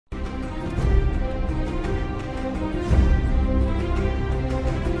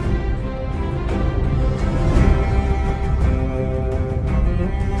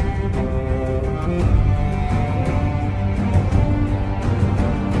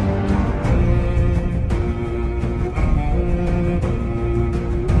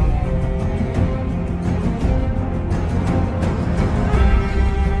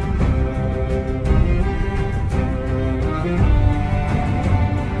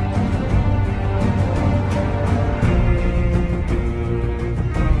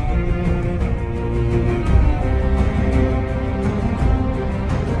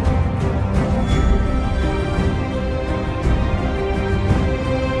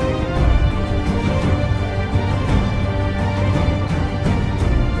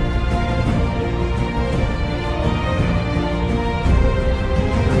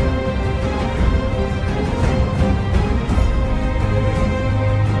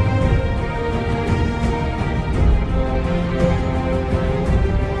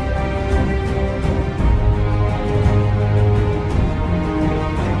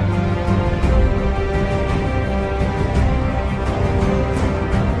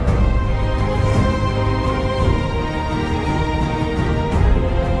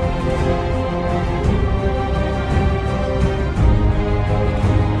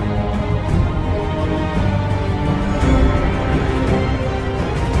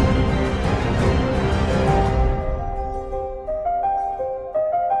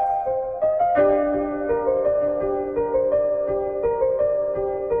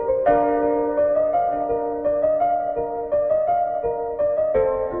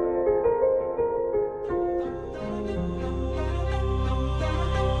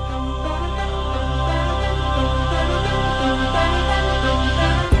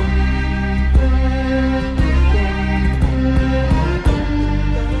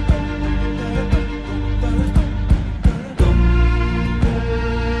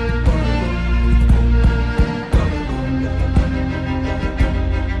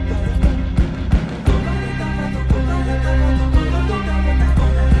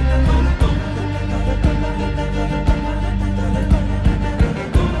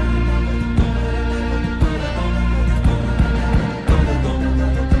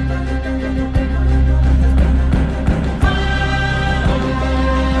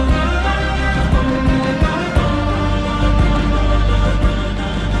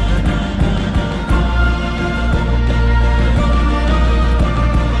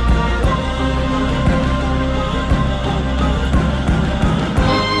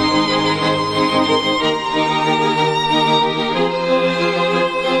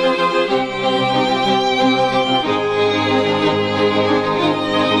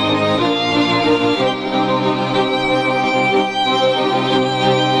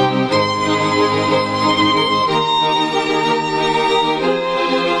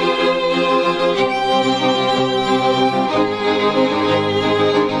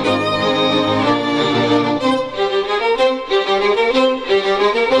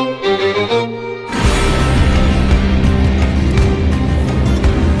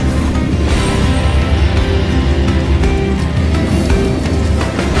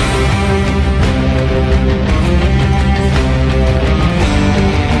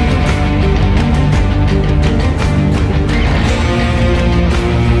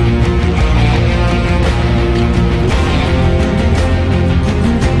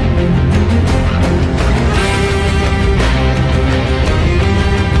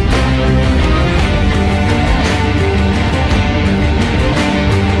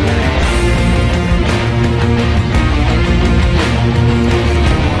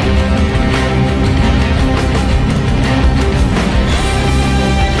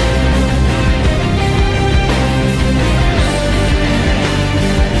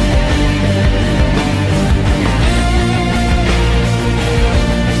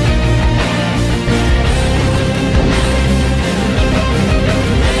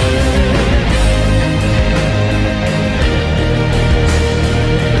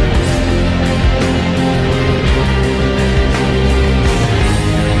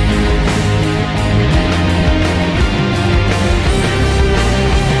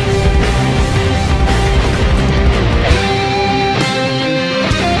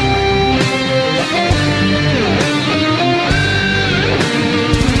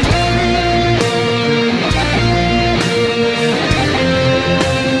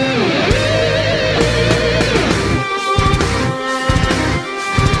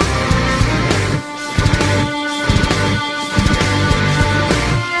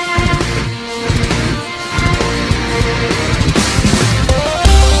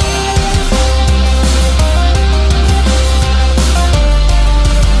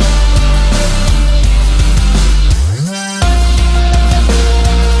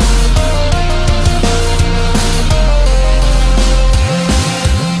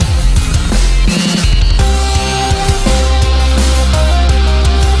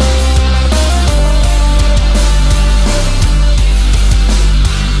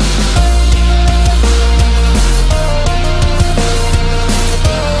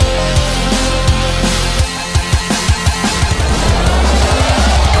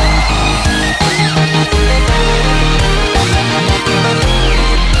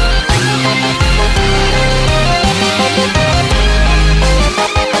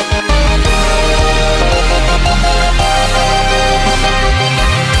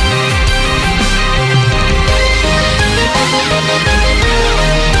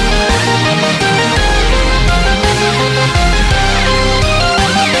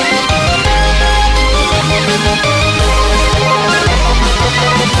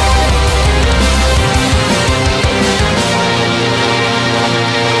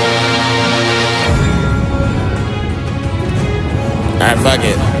Alright, fuck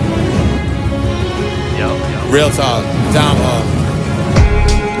it. Real talk. Time up.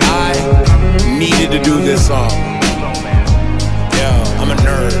 I needed to do this song. Yo, I'm a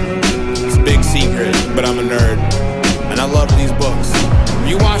nerd. It's a big secret, but I'm a nerd. And I love these books. If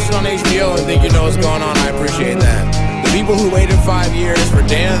you watch it on HBO and think you know what's going on, I appreciate that. The people who waited 5 years for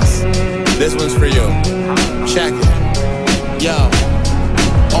Dance, this one's for you. Check it. Yo.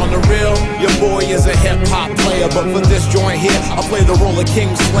 On the real, your boy is a hip-hop player, but for this joint here, I play the role of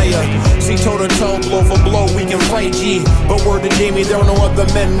King Slayer. See, toe-to-toe, blow for blow, we can fight, G. But word to Jamie, there are no other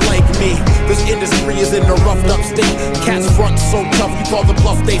men like me. This industry is in a roughed up state. Cats front so tough, you call the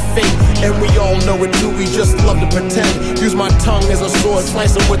bluff, they fake. And we all know it too, we just love to pretend. Use my tongue as a sword,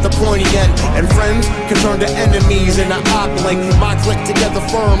 slice them with the pointy end. And friends can turn to enemies in an op-link. My click together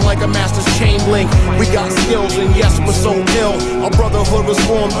firm like a master's chain link. We got skills, and yes, we're so ill. Our brotherhood was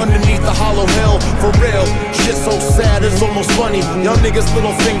formed underneath the hollow hill. For real, shit so sad it's almost funny. Young niggas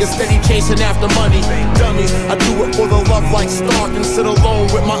little fingers steady chasing after money. Dummies, I do it for the love like Stark, and sit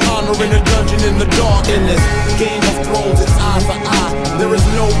alone with my honor in a dungeon in the dark. In this Game of Thrones, it's eye for eye. There is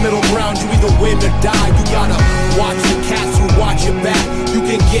no middle ground, you either win or die. You gotta watch the cats who watch your back. You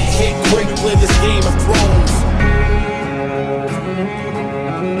can get hit quick, play this Game of Thrones.